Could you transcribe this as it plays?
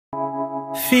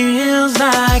Feels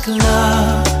like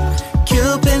love,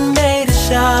 Cupid made a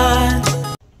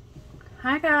shot.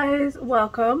 Hi guys,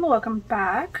 welcome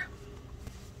back.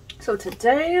 So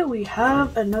today we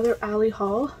have another Ali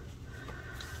haul.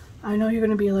 I know you're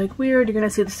gonna be like, weird, you're gonna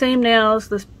see the same nails,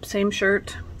 the same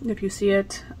shirt. If you see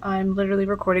it, I'm literally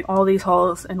recording all these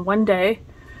hauls in one day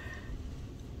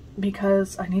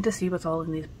because I need to see what's all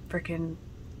in these freaking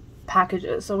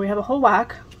packages. So we have a whole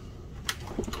whack.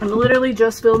 I'm literally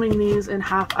just filming these in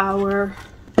half-hour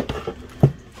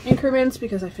increments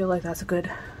because I feel like that's a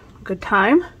good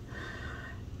time.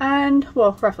 And,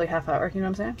 well, roughly half hour, you know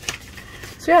what I'm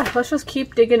saying? So yeah, let's just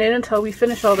keep digging in until we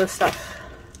finish all this stuff.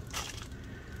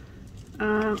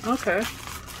 Okay.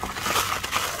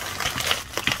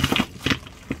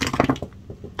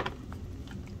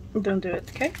 Don't do it,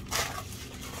 okay?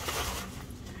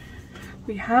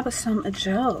 We have some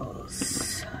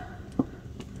gels.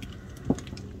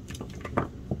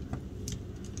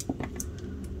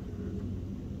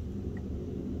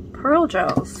 Pearl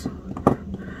gels.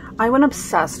 I went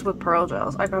obsessed with pearl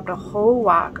gels. I grabbed a whole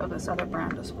whack of this other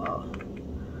brand as well.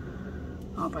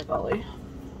 Oh by golly.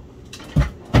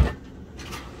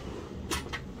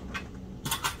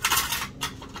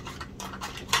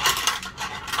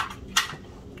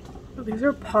 So these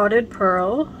are potted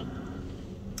pearl.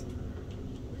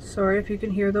 Sorry if you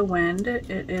can hear the wind.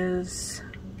 It's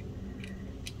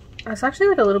actually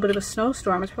like a little bit of a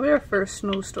snowstorm. It's probably our first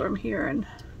snowstorm here in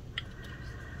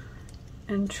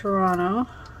Toronto.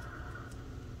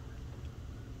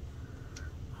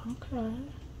 Okay.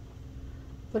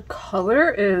 The color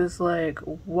is like,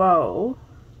 whoa.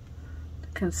 The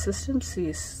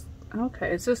consistency's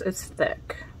okay. It's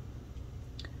thick.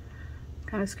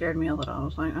 Kind of scared me a little. I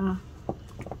was like, are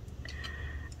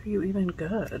you even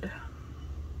good?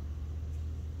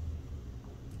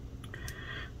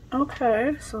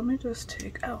 Okay, so let me just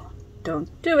take, oh, don't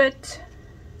do it.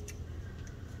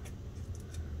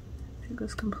 Take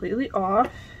this completely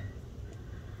off.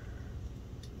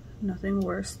 Nothing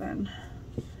worse than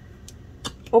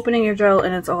opening your gel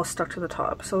and it's all stuck to the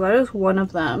top. So that is one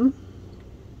of them.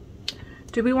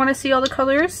 Do we want to see all the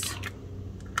colors?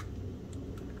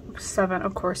 7,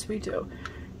 of course we do.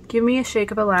 Give me a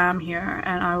shake of a lamb here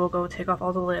and I will go take off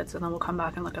all the lids and then we'll come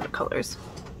back and look at the colors.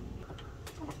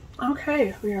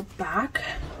 Okay, we are back.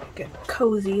 Get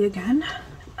cozy again.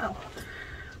 Oh.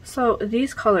 So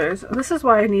these colors, this is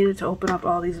why I needed to open up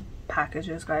all these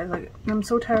packages, guys. Like, I'm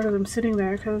so tired of them sitting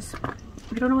there because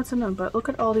we don't know what's in them, but look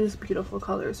at all these beautiful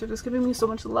colors. They're just giving me so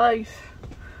much life.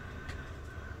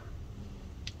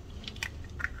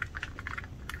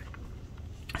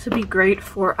 This would be great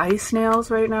for ice nails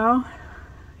right now,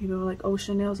 even like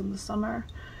ocean nails in the summer.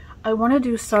 I want to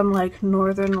do some like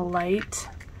northern light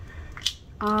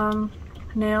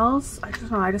nails. I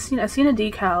don't know, I seen a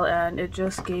decal and it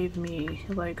just gave me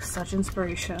like such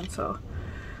inspiration. So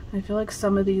I feel like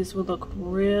some of these would look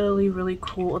really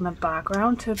cool in the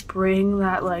background to bring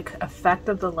that like effect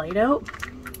of the light out.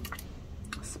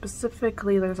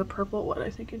 Specifically, there's a purple one I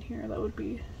think in here that would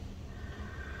be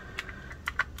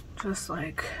just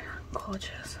like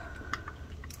gorgeous.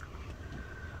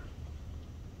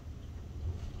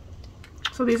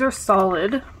 So these are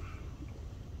solid.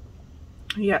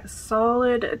 Yes,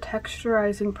 solid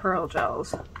texturizing pearl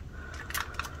gels.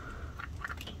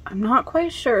 I'm not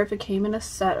quite sure if it came in a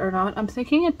set or not. I'm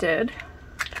thinking it did.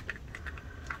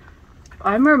 If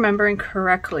I'm remembering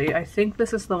correctly, I think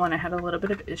this is the one I had a little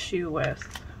bit of issue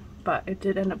with, but it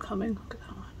did end up coming. Look at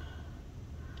that one.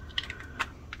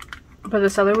 But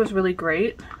this other was really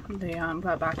great. They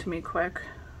got back to me quick,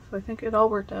 so I think it all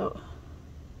worked out.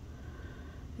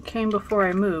 It came before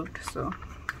I moved, so.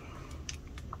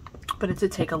 But it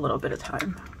did take a little bit of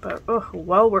time, but oh,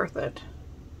 well worth it.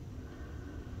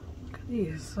 Look at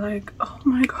these, like, oh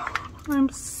my god, I'm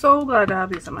so glad to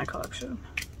have these in my collection.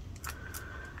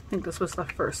 I think this was the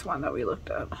first one that we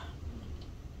looked at.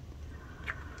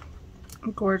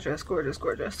 Gorgeous, gorgeous,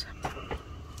 gorgeous.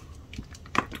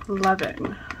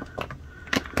 Loving.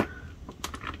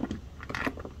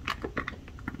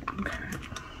 Okay.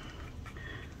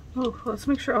 Oh, let's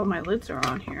make sure all my lids are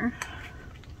on here.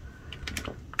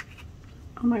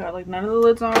 Oh my god, like none of the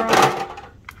lids are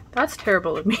on. That's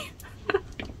terrible of me.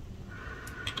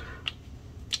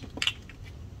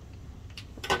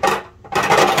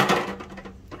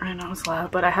 I know it's loud,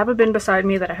 but I have a bin beside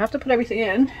me that I have to put everything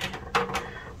in.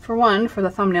 For one, for the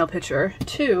thumbnail picture.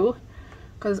 Two,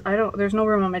 because there's no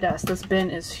room on my desk. This bin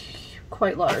is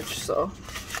quite large, so.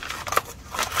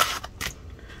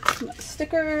 Some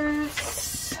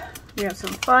stickers. We have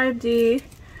some 5D.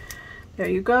 There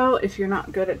you go. If you're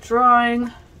not good at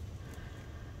drawing,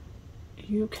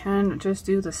 you can just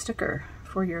do the sticker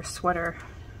for your sweater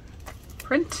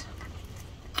print.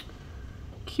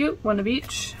 Cute, one of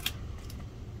each.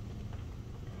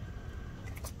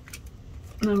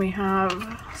 And then we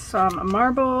have some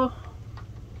marble.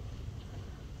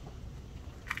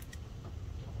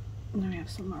 And then we have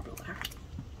some marble there.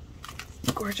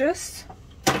 Gorgeous.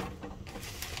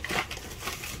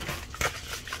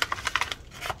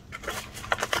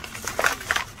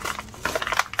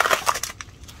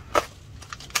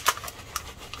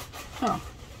 Oh,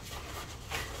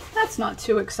 that's not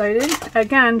too exciting.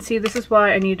 Again, see, this is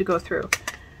why I need to go through.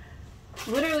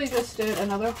 Literally just did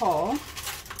another haul.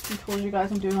 I told you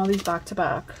guys I'm doing all these back to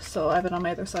back, so I have it on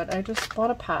my other side. I just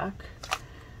bought a pack.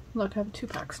 Look, I have 2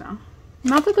 packs now.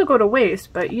 Not that they'll go to waste,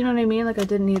 but you know what I mean? Like, I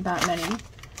didn't need that many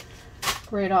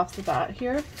right off the bat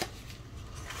here.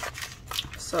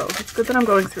 So it's good that I'm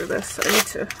going through this. I need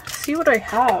to see what I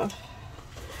have,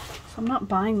 so I'm not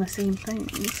buying the same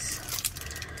things.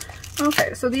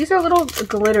 Okay, so these are little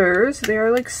glitters. They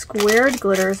are like squared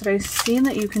glitters that I've seen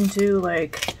that you can do,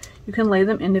 like, you can lay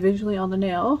them individually on the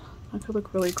nail. That could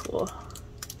look really cool.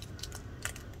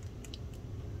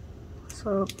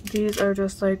 So these are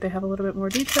just like, they have a little bit more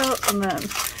detail, and then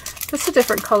just the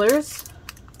different colors.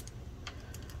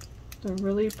 They're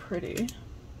really pretty.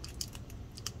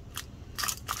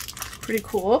 Pretty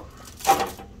cool.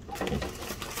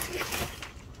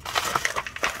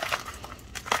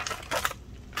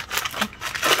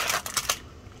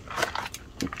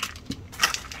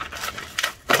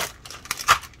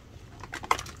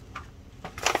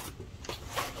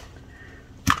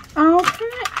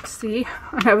 See,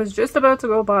 I was just about to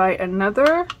go buy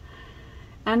another,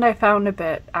 and I found a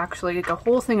bit, actually, like a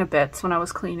whole thing of bits when I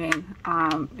was cleaning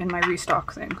in my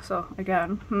restock thing. So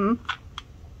again,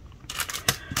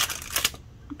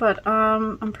 but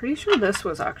I'm pretty sure this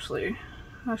was actually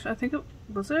I think it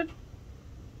was it.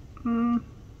 I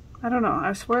don't know.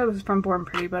 I swear it was from Born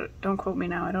Pretty, but don't quote me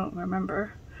now. I don't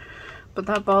remember. But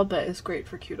that ball bit is great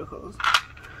for cuticles.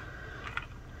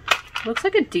 Looks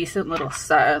like a decent little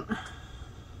set.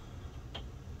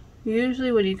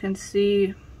 Usually when you can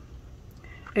see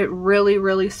it really,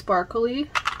 really sparkly,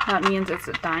 that means it's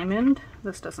a diamond.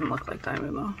 This doesn't look like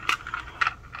diamond though.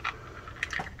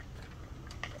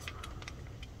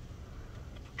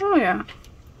 Oh yeah,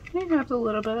 it has a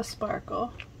little bit of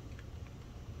sparkle.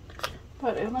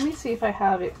 But let me see if I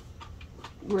have it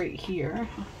right here.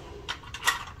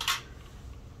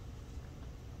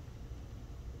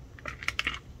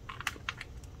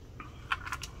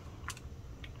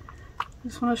 I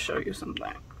just want to show you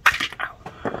something.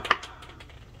 Ow.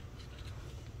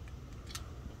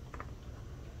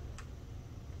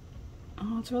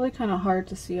 Oh, it's really kind of hard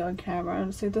to see on camera.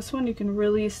 I'd say this one you can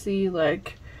really see,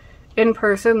 like, in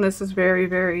person, this is very,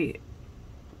 very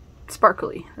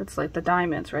sparkly. It's like the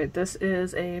diamonds, right? This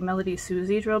is a Melody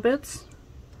Susie drill bits.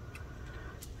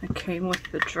 It came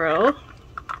with the drill.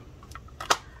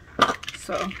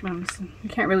 So you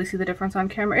can't really see the difference on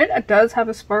camera. It does have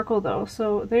a sparkle though,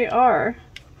 so they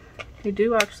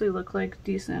do actually look like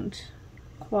decent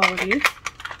quality.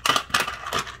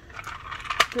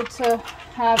 Good to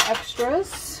have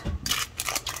extras.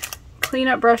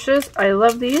 Cleanup brushes. I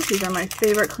love these. These are my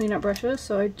favorite cleanup brushes,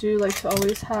 so I do like to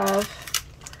always have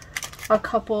a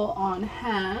couple on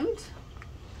hand.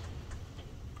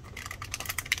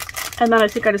 And then I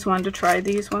think I just wanted to try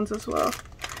these ones as well.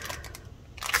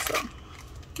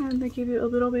 And they give you a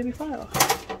little baby file,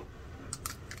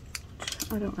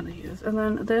 which I don't want to use. And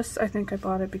then this, I think I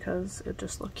bought it because it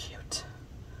just looked cute.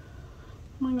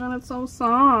 Oh my god, it's so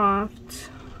soft.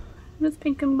 And it's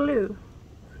pink and blue,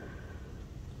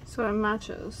 so it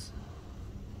matches.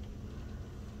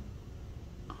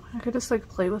 I could just like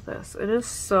play with this. It is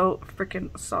so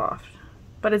freaking soft,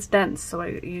 but it's dense, so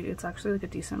it's actually like a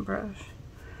decent brush.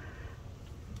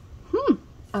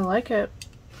 I like it.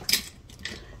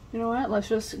 You know what? Let's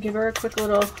just give her a quick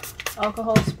little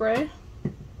alcohol spray.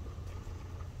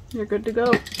 You're good to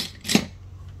go.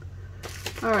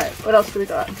 Alright, what else do we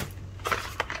got?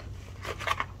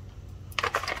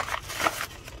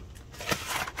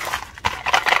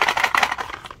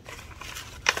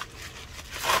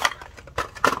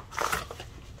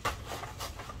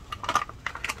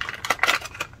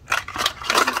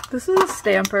 This is a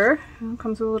stamper. It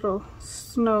comes with a little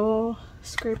snow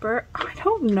scraper. I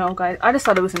don't know, guys. I just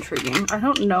thought it was intriguing. I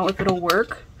don't know if it'll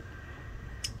work,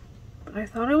 but I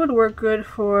thought it would work good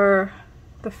for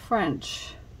the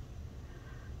French.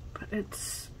 But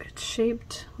it's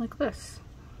shaped like this.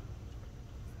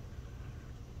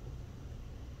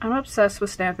 I'm obsessed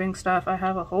with stamping stuff. I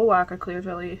have a whole whack of clear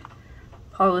jelly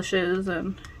polishes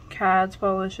and CADS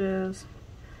polishes,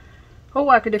 whole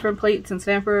whack of different plates and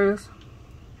stampers.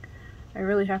 I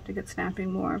really have to get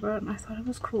stamping more, but I thought it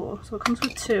was cool. So it comes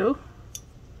with 2.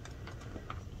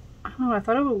 I don't know, I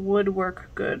thought it would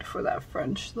work good for that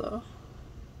French though.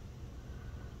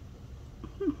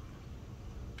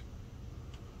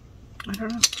 I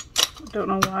don't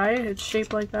know why it's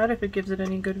shaped like that, if it gives it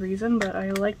any good reason, but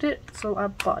I liked it, so I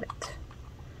bought it.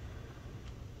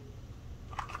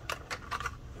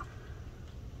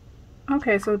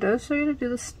 Okay, so it does show you to do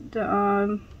this,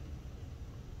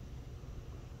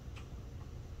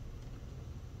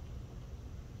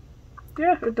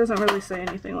 yeah, it doesn't really say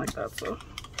anything like that, so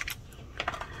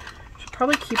should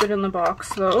probably keep it in the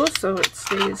box though, so it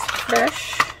stays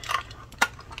fresh.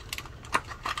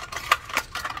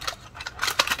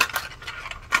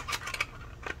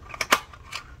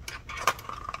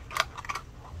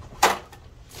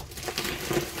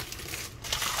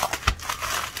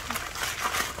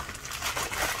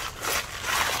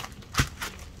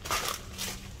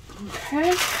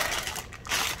 Okay.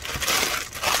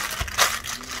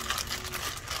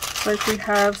 Like we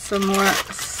have some more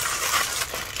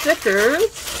stickers.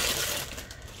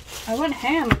 I went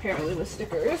ham apparently with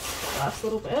stickers last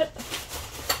little bit.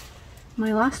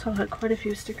 My last haul had quite a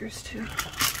few stickers too.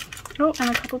 Oh, and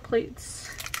a couple plates.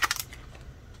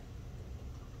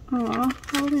 Aw,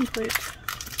 Halloween plates.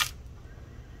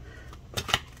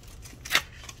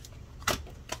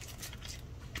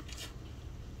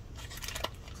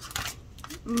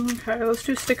 Okay, let's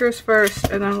do stickers first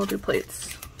and then we'll do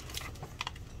plates.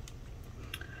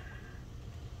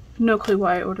 No clue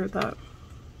why I ordered that.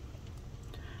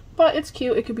 But it's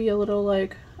cute. It could be a little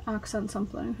like accent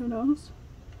something, who knows.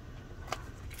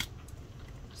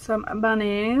 Some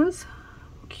bunnies.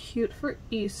 Cute for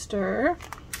Easter.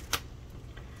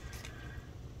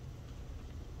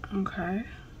 Okay. I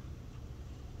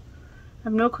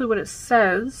have no clue what it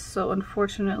says, so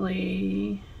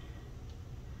unfortunately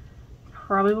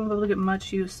probably won't be able to get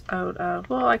much use out of.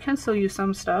 Well, I can still use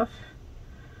some stuff.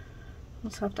 I'll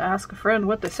just have to ask a friend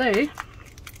what they say.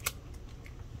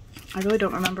 I really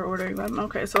don't remember ordering them.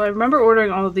 Okay, so I remember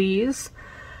ordering all of these.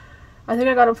 I think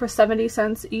I got them for 70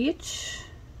 cents each,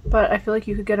 but I feel like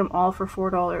you could get them all for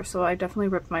 $4, so I definitely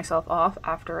ripped myself off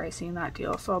after I seen that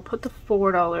deal. So I'll put the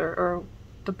 $4 or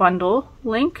the bundle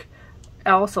link.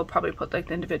 I'll also probably put like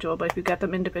the individual, but if you get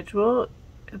them individual,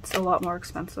 it's a lot more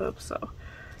expensive, so.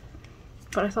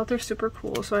 But I thought they're super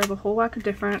cool. So I have a whole whack of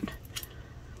different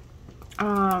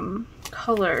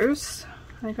colors.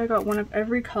 I think I got one of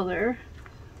every color.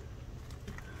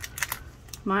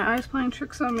 My eye's playing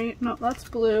tricks on me. No, that's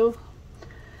blue.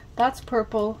 That's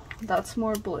purple. That's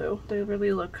more blue. They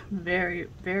really look very,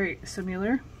 very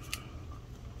similar.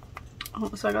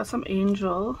 Oh, so I got some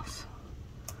angels.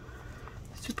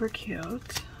 Super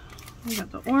cute. We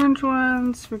got the orange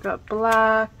ones. We got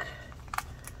black.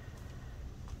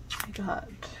 We got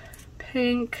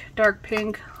pink, dark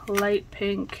pink, light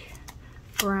pink,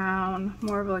 brown,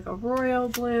 more of like a royal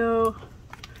blue,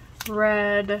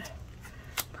 red,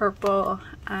 purple,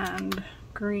 and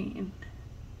green.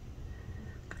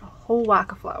 Got a whole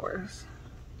whack of flowers.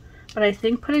 But I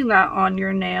think putting that on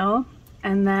your nail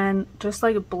and then just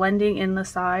like blending in the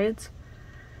sides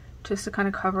just to kind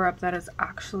of cover up that it's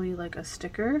actually like a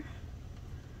sticker,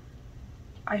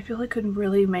 I feel it could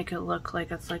really make it look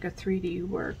like it's like a 3D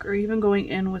work, or even going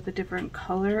in with a different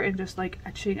color and just like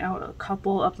etching out a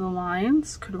couple of the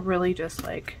lines could really just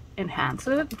like enhance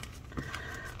it.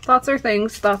 Thoughts are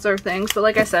things, but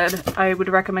like I said, I would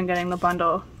recommend getting the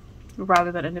bundle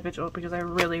rather than individual because I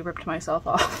really ripped myself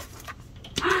off.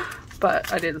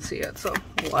 But I didn't see it, so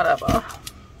whatever.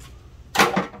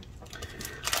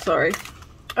 Sorry.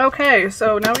 Okay,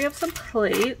 so now we have some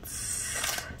plates.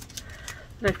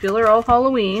 I feel are all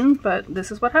Halloween, but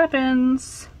this is what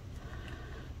happens.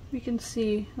 We can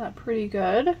see that pretty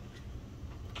good.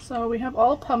 So we have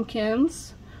all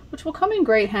pumpkins, which will come in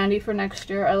great handy for next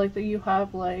year. I like that you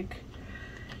have like,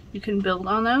 you can build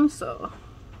on them, so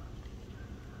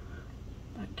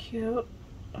that cute.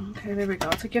 Okay, there we go.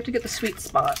 So you have to get the sweet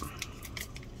spot.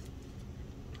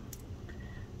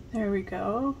 There we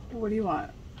go. What do you want?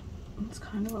 It's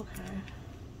kind of okay.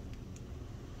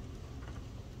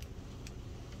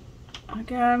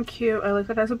 Again, cute. I like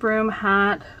that it has a broom,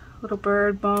 hat, little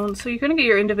bird, bones. So you're gonna get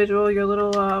your individual, your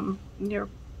little, your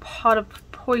pot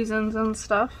of poisons and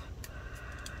stuff.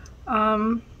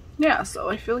 Yeah, so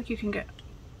I feel like you can get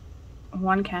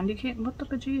one candy cane. What the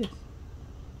bejeez?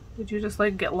 Did you just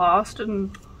like get lost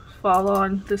and fall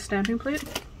on this stamping plate?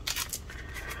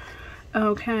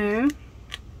 Okay.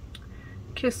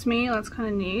 Kiss Me, that's kind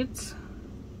of neat.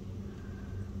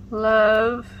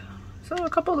 Love. So a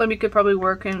couple of them you could probably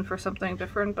work in for something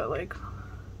different, but like,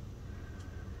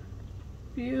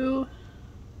 view,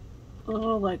 a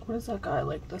little, like, what is that guy?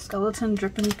 Like the skeleton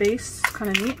dripping face.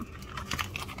 Kind of neat.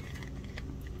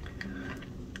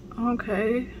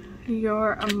 Okay,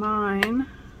 you're a mine.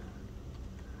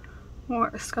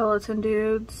 More skeleton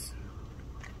dudes.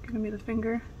 Giving me the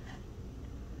finger.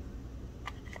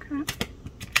 Okay.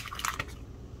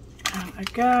 And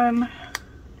again,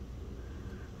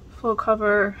 full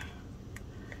cover.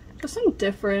 Just some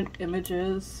different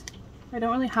images. I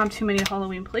don't really have too many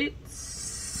Halloween plates.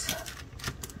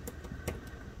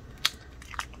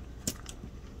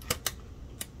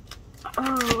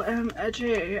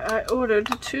 OMG, I ordered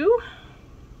 2.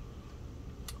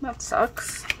 That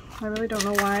sucks. I really don't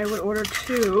know why I would order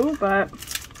 2, but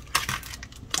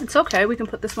it's okay. We can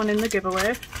put this one in the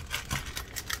giveaway.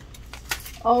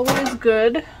 Always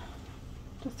good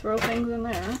to throw things in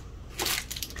there.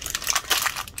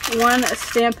 One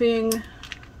stamping,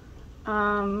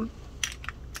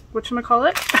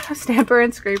 whatchamacallit? Stamper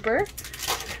and scraper.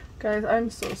 Guys, I'm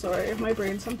so sorry. My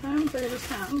brain sometimes, I just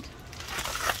can't.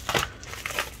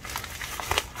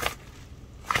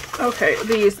 Okay,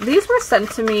 these were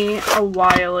sent to me a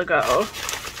while ago.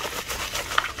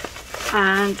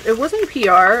 And it wasn't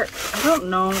PR. I don't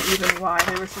know even why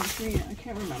they were sent to me. I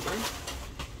can't remember.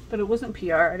 But it wasn't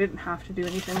PR. I didn't have to do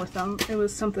anything with them. It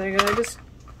was something, and I just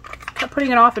kept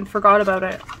putting it off and forgot about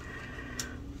it.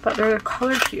 But they're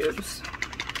color cubes.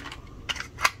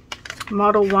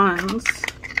 Model 1s.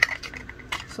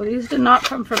 So these did not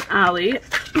come from Ali.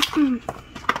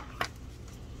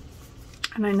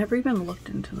 And I never even looked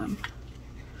into them.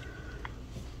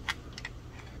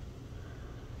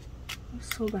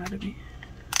 That's so bad of me.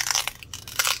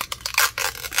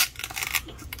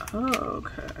 Oh,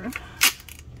 okay.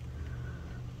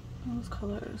 Those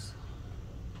colors.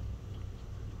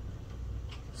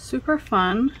 Super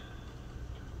fun.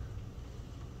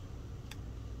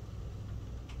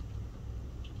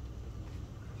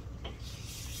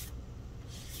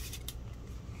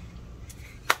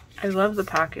 I love the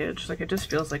package. Like, it just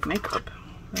feels like makeup,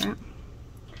 right?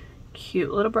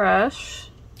 Cute little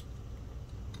brush.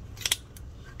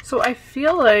 So I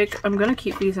feel like I'm gonna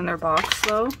keep these in their box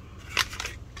though,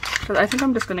 because I think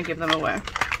I'm just gonna give them away.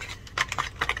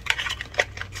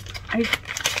 I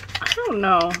don't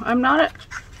know. I'm not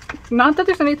that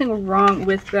there's anything wrong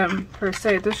with them per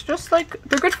se. There's just like,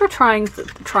 they're good for trying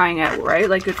out, right?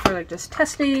 Like good for like just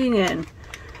testing and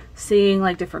seeing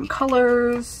like different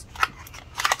colors.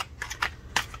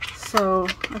 So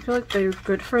I feel like they're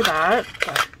good for that,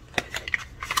 but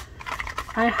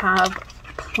I have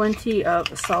plenty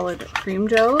of solid cream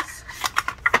gels.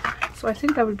 So I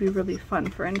think that would be really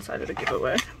fun for inside of the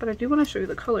giveaway. But I do want to show you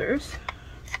the colors.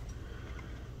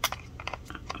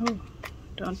 Oh,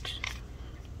 don't.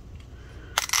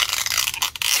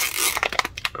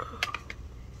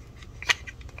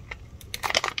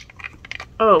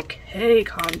 Okay,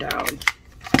 calm down.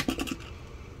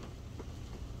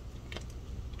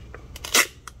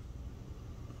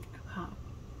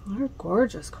 They're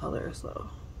gorgeous colors though.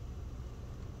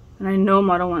 And I know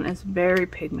Model 1 is very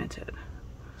pigmented.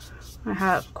 I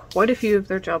have quite a few of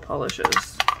their gel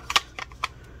polishes.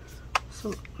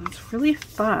 So it's really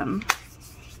fun.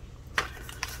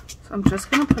 So I'm just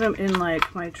gonna put them in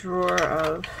like my drawer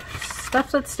of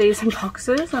stuff that stays in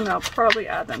boxes, and I'll probably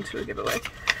add them to a giveaway.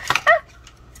 Ah!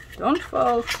 Don't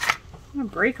fall. You're gonna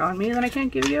break on me, then I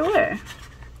can't give you away.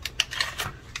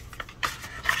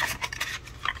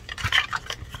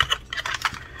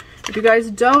 If you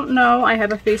guys don't know, I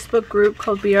have a Facebook group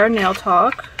called BR Nail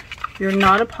Talk. If you're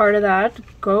not a part of that,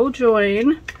 go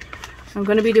join. I'm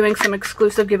going to be doing some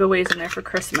exclusive giveaways in there for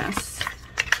Christmas.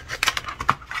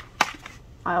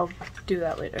 I'll do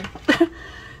that later.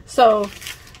 So,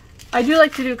 I do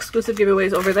like to do exclusive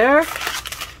giveaways over there.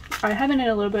 I haven't in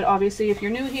a little bit, obviously. If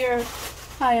you're new here,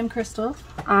 hi, I'm Crystal.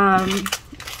 I'm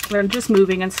just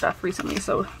moving and stuff recently,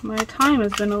 so my time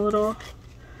has been a little...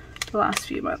 the last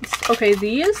few months. Okay,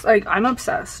 these, like, I'm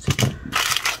obsessed.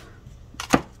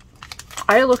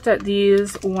 I looked at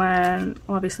these when,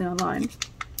 obviously online,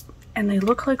 and they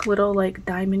look like little, like,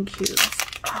 diamond cubes.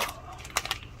 Oh.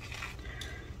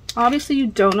 Obviously, you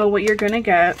don't know what you're gonna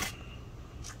get,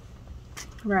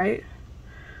 right?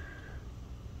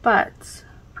 But,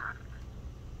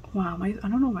 wow, I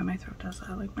don't know why my throat does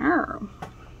that, like, meow.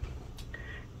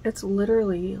 It's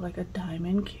literally like a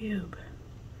diamond cube.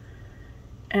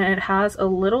 And it has a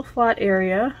little flat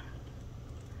area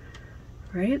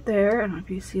right there. I don't know if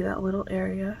you see that little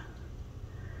area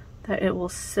that it will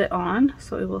sit on.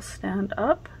 So it will stand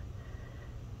up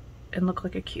and look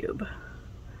like a cube.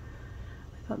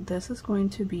 I thought this is going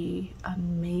to be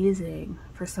amazing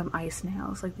for some ice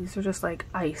nails. Like, these are just like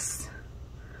ice.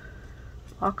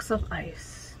 Blocks of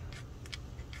ice.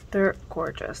 They're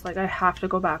gorgeous. Like, I have to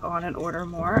go back on and order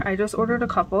more. I just ordered a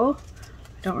couple.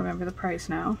 I don't remember the price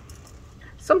now.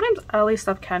 Sometimes Ali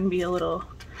stuff can be a little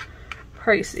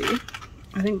pricey.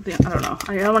 I think, I don't know.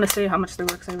 I don't want to say how much they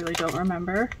were because I really don't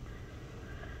remember.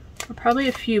 They're probably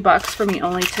a few bucks for me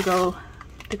only to go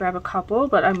to grab a couple,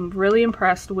 but I'm really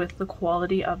impressed with the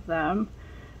quality of them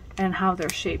and how they're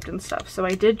shaped and stuff. So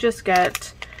I did just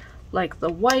get like the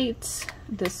white,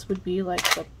 this would be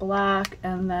like the black,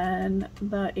 and then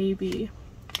the AB.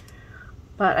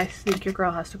 But I think your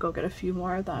girl has to go get a few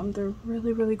more of them. They're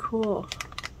really, really cool.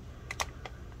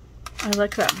 I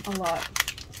like them a lot.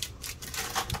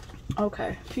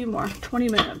 Okay, a few more. 20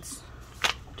 minutes.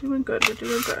 Doing good, we're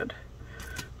doing good.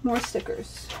 More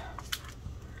stickers.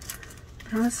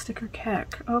 Not a sticker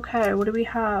kick. Okay, what do we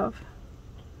have?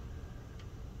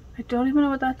 I don't even know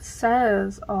what that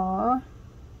says. Aw.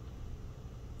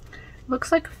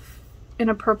 Looks like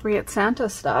inappropriate Santa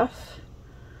stuff.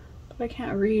 But I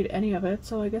can't read any of it,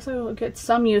 so I guess I will get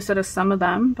some use out of some of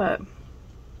them, but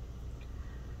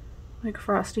like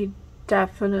Frosty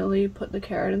definitely put the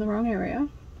carrot in the wrong area.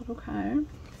 But okay.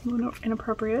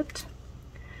 Inappropriate.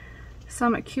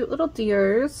 Some cute little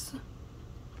deers.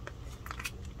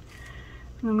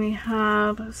 And then we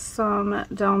have some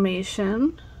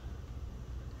Dalmatian.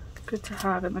 Good to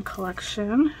have in the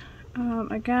collection.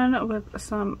 Again with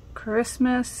some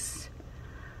Christmas.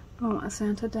 Oh,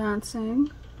 Santa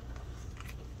dancing.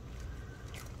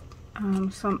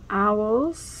 Some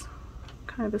owls.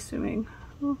 Kind of assuming.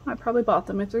 Well, I probably bought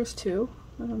them if there's two.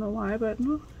 I don't know why, but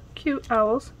cute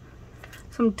owls.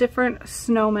 Some different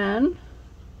snowmen.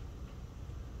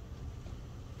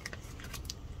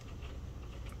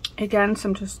 Again,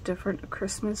 some just different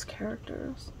Christmas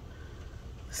characters.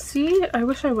 See, I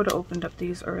wish I would have opened up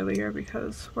these earlier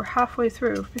because we're halfway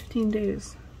through, 15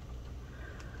 days.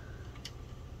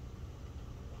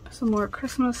 Some more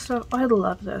Christmas stuff. Oh, I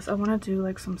love this. I want to do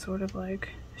like some sort of like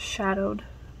shadowed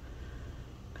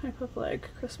type of like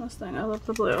Christmas thing. I love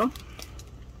the blue.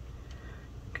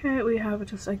 Okay, we have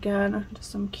just again,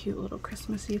 just some cute little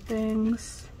Christmassy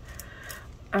things.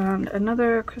 And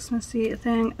another Christmassy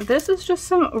thing. This is just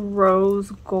some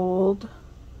rose gold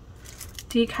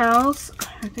decals.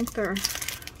 I think they're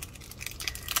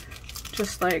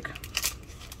just like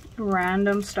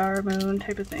random star moon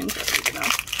type of things. I don't even know.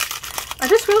 I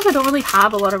just realized I don't really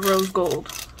have a lot of rose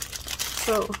gold.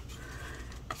 So,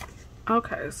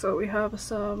 okay, so we have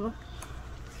some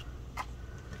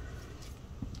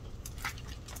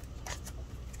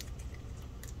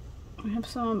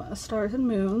stars and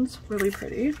moons, really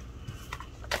pretty.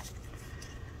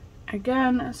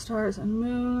 Again, stars and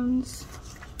moons.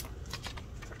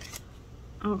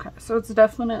 Okay, so it's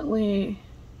definitely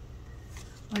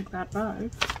like that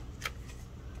vibe.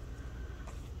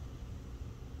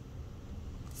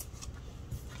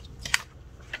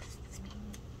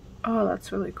 Oh,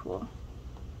 that's really cool.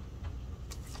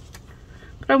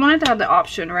 But I wanted to have the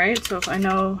option, right? So if I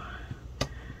know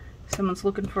someone's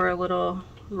looking for a little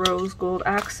rose gold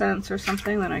accents or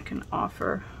something, then I can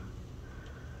offer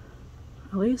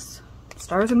at least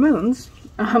stars and moons.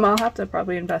 I'll have to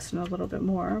probably invest in a little bit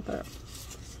more, but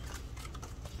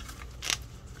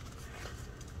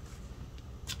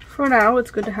for now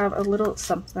it's good to have a little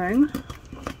something.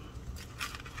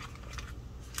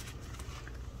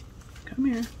 Come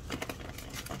here.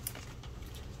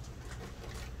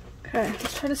 Okay,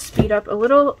 let's try to speed up a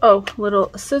little. Oh,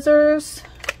 little scissors.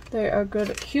 They are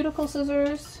good cuticle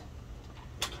scissors.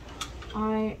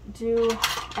 I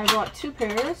bought 2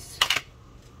 pairs.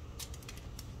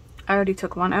 I already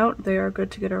took one out. They are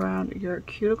good to get around your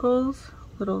cuticles,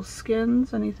 little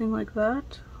skins, anything like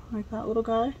that little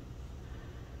guy.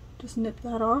 Just nip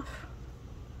that off.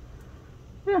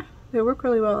 Yeah, they work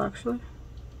really well actually.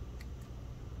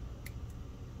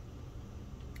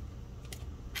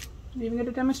 You even get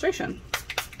a demonstration.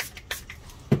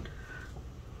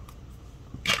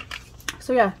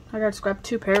 So yeah, I got to grab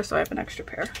 2 pairs, so I have an extra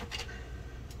pair.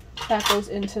 That goes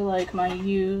into like my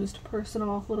used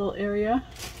personal little area.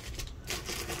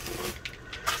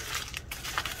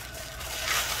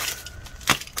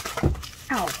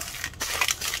 Ow.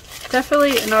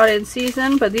 Definitely not in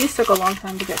season, but these took a long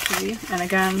time to get to me. And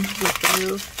again, with the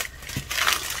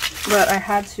move. But I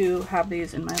had to have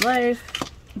these in my life.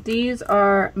 These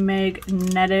are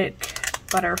magnetic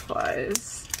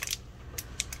butterflies.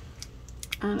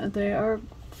 And they are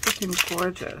freaking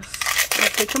gorgeous. I'll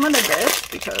take them out of this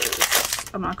because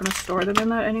I'm not going to store them in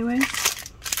that anyway.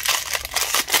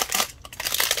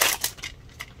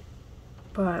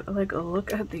 But like,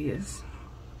 look at these.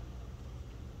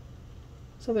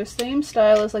 So they're same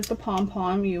style as like the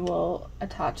pom-pom. You will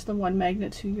attach the one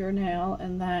magnet to your nail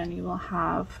and then you will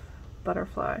have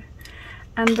butterfly.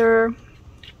 And they're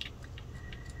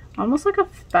almost like a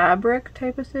fabric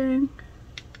type of thing.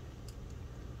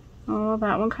 Oh,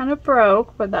 that one kind of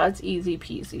broke, but that's easy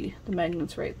peasy. The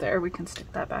magnet's right there. We can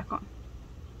stick that back on.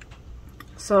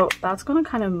 So that's gonna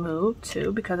kind of move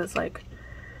too because it's like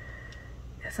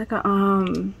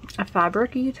a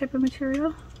fabric-y type of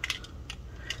material.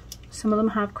 Some of them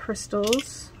have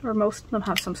crystals, or most of them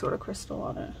have some sort of crystal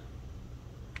on it.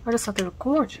 I just thought they were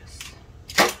gorgeous.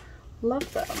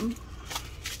 Love them.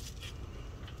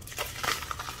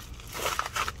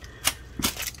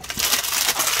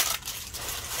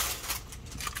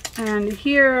 And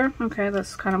here, okay,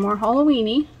 that's kind of more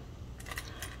Halloween-y.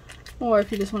 Or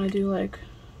if you just want to do like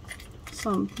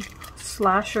some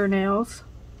slasher nails.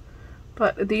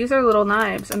 But these are little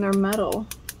knives and they're metal.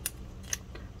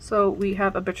 So we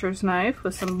have a butcher's knife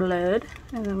with some blood,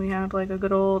 and then we have like a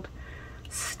good old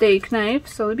steak knife.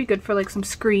 So it'd be good for like some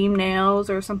scream nails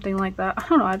or something like that. I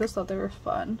don't know, I just thought they were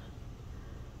fun.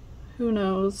 Who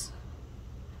knows?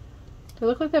 They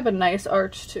look like they have a nice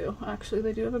arch too. Actually,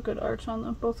 they do have a good arch on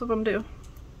them. Both of them do.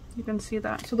 You can see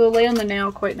that. So they'll lay on the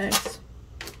nail quite nice.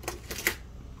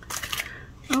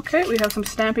 Okay, we have some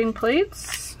stamping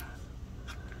plates.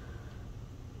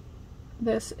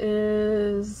 This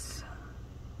is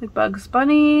like Bugs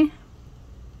Bunny.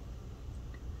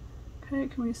 Okay,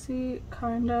 can we see?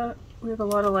 Kinda. We have a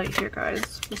lot of light here,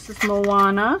 guys. This is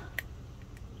Moana.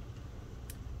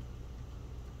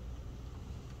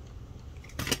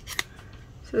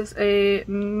 This is a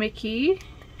Mickey.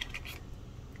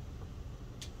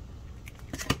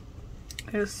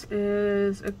 This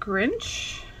is a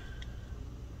Grinch.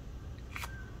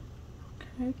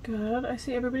 Okay, good. I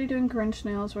see everybody doing Grinch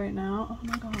nails right now. Oh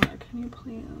my god, can you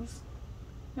please?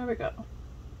 There we go.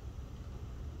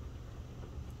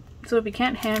 So if you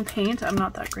can't hand paint, I'm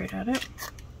not that great at it.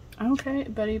 Okay,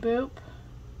 Betty Boop.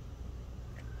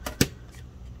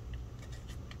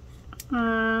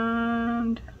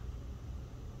 And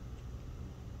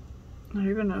I don't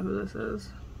even know who this is.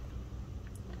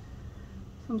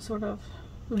 Some sort of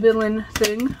villain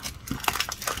thing.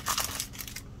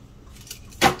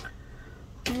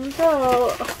 There we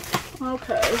go.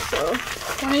 Okay, so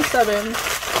 27.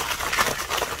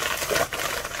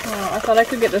 Oh, I thought I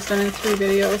could get this done in 3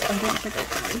 videos. I don't think I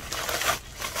can.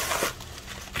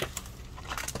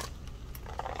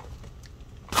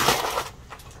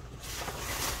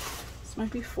 This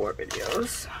might be 4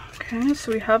 videos. Okay,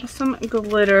 so we have some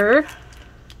glitter.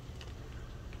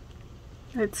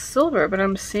 It's silver, but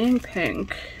I'm seeing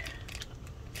pink.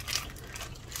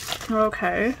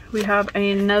 Okay, we have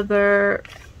another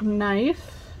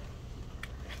knife.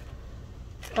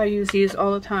 I use these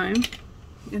all the time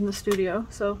in the studio,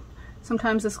 so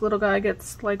sometimes this little guy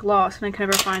gets like lost and I can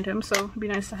never find him, so it'd be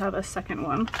nice to have a second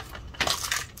one.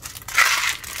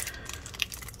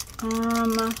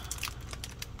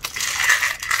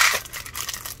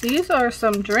 These are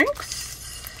some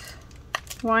drinks.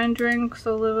 Wine drinks,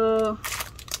 a little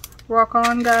rock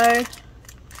on guy.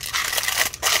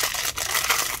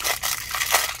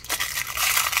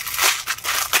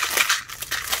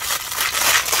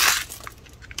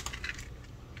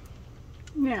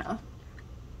 Yeah.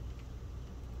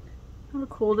 How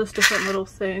cool, just different little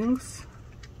things.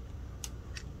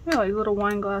 Yeah, like little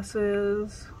wine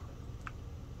glasses.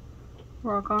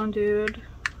 Rock on dude.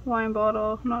 Wine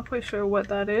bottle. I'm not quite sure what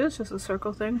that is, just a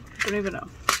circle thing. Don't even know.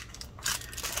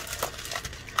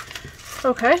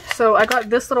 Okay, so I got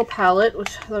this little palette,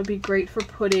 which would be great for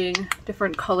putting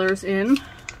different colors in.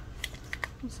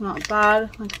 It's not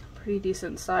bad, like pretty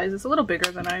decent size. It's a little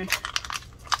bigger than I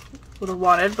would have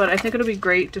wanted, but I think it'll be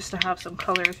great just to have some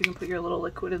colors. You can put your little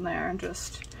liquid in there and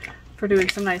just for doing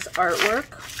some nice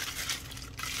artwork.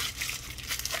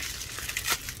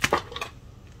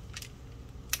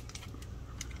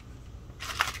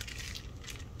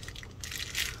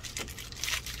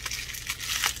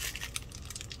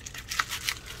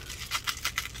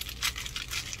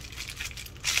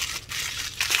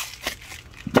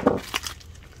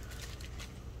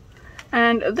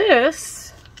 And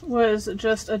this was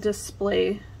just a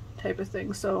display type of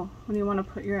thing, so when you want to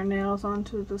put your nails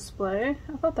onto the display,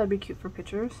 I thought that'd be cute for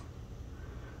pictures.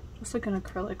 Just like an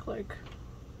acrylic, like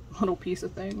little piece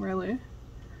of thing, really.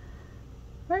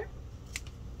 Right?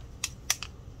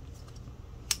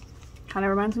 Kind of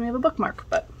reminds me of a bookmark,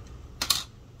 but.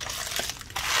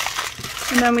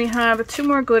 And then we have 2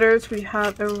 more glitters. We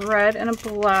have a red and a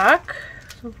black.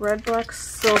 So red, black,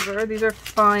 silver. These are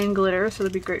fine glitter, so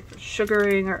they'd be great for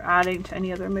sugaring or adding to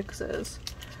any other mixes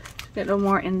to get a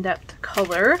more in-depth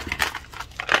color.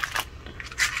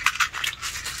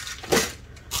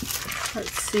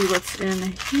 see what's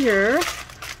in here.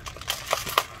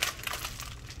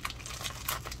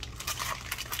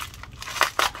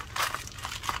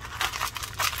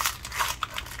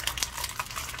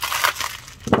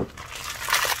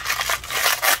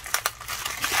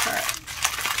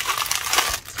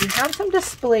 We have some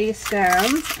display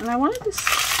stands, and I wanted to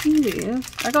see.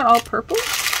 I got all purple. I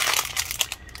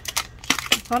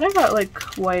thought I got like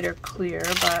white or clear,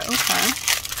 but okay.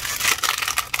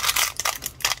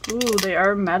 Ooh, they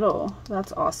are metal.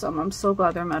 That's awesome. I'm so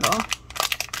glad they're metal.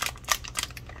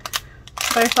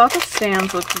 But I thought the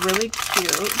stands looked really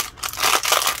cute.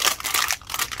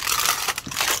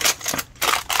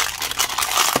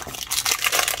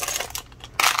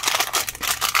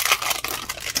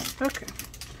 Okay.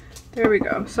 There we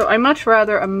go. So I much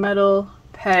rather a metal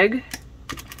peg.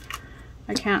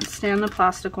 I can't stand the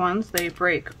plastic ones. They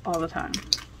break all the time.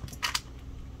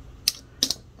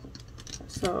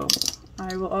 So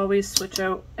I will always switch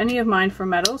out any of mine for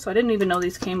metal. So I didn't even know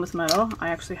these came with metal. I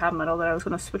actually have metal that I was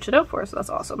going to switch it out for. So that's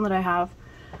awesome that I have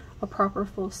a proper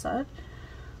full set.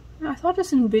 I thought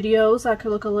just in videos that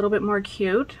could look a little bit more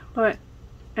cute. But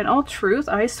in all truth,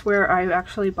 I swear I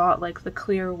actually bought like the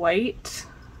clear white,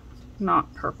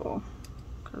 not purple,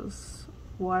 because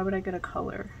why would I get a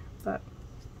color? But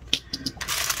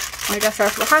I guess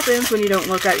that's what happens when you don't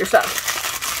look at your stuff.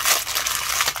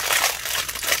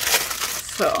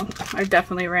 So I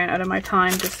definitely ran out of my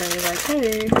time to say like,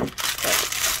 hey, but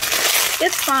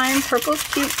it's fine. Purple's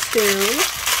cute too.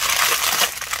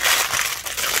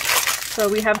 So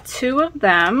we have 2 of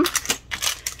them,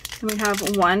 and we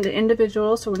have 1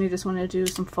 individual. So when you just want to do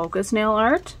some focus nail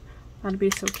art, that'd be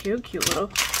so cute. Cute little.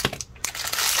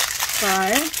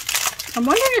 I'm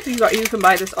wondering if you can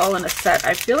buy this all in a set.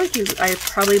 I feel like I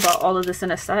probably bought all of this in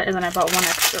a set, and then I bought 1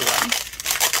 extra one.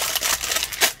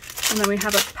 And then we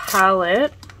have a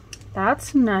palette.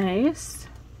 That's nice.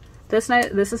 This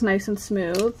is nice and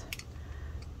smooth.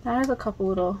 That has a couple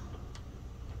little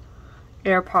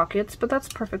air pockets, but that's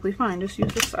perfectly fine. Just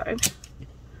use this side.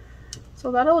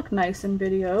 So that'll look nice in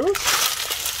videos.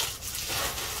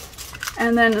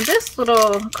 And then this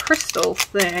little crystal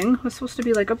thing was supposed to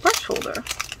be like a brush holder.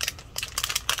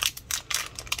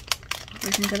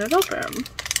 We can get it open.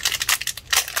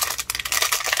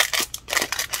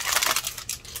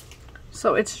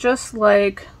 So it's just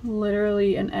like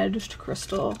literally an edged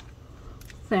crystal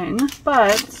thing,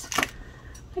 but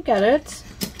I get it.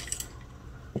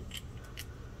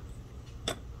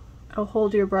 I'll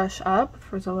hold your brush up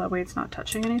so that way it's not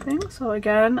touching anything. So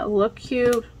again, look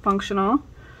cute, functional.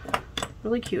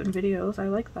 Really cute in videos. I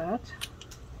like that.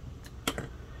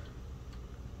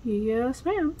 Yes,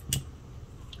 ma'am.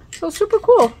 So super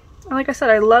cool. And like I said,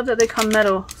 I love that they come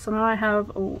metal. So now I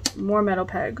have more metal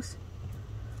pegs.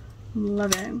 I'm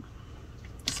loving.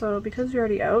 So because you're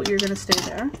already out, you're going to stay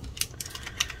there.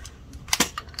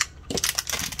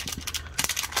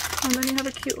 And then you have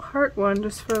a cute heart one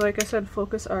just for, like I said,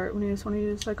 focus art when you just want to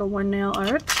use like a 1 nail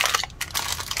art.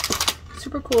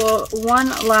 Super cool.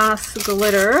 1 last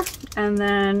glitter, and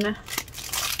then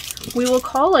we will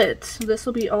call it. This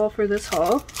will be all for this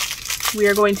haul. We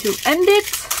are going to end it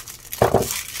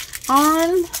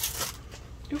on,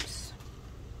 oops,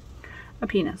 a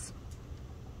penis.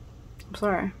 I'm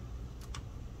sorry.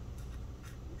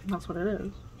 That's what it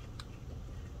is.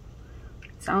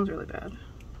 It sounds really bad.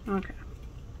 Okay.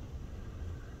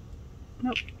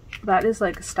 Nope. That is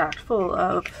like stacked full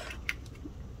of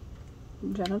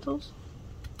genitals.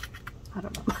 I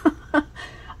don't know.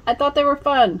 I thought they were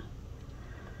fun.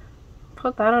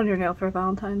 Put that on your nail for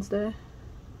Valentine's Day.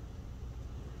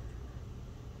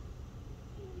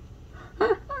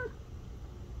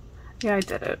 Yeah, I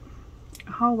did it.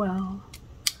 Oh well.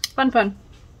 Fun, fun.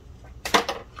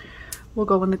 We'll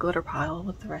go in the glitter pile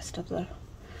with the rest of the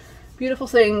beautiful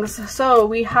things. So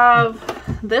we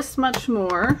have this much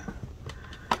more,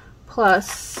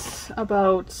 plus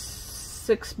about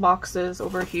 6 boxes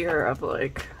over here of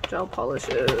like gel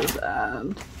polishes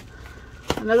and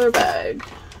another bag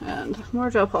and more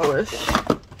gel polish,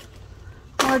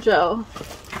 more gel,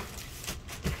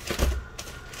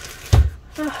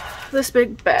 this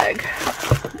big bag,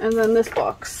 and then this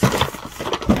box.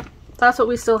 That's what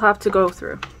we still have to go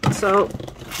through. So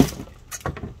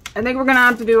I think we're gonna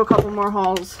have to do a couple more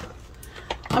hauls.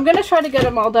 I'm gonna try to get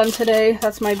them all done today.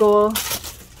 That's my goal.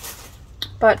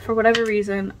 But for whatever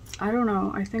reason, I don't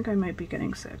know, I think I might be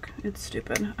getting sick. It's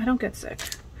stupid. I don't get sick.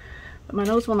 But my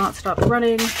nose will not stop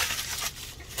running.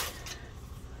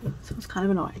 So it's kind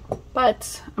of annoying.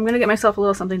 But I'm going to get myself a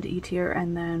little something to eat here,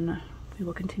 and then we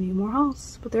will continue more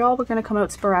hauls. But they're all going to come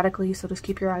out sporadically, so just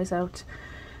keep your eyes out.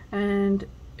 And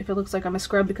if it looks like I'm a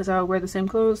scrub because I wear the same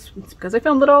clothes, it's because I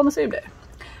filmed it all on the same day.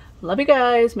 Love you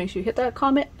guys. Make sure you hit that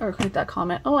comment, or hit that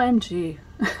comment. OMG.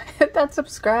 Hit that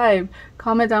subscribe.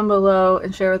 Comment down below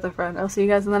and share with a friend. I'll see you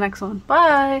guys in the next one.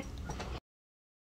 Bye.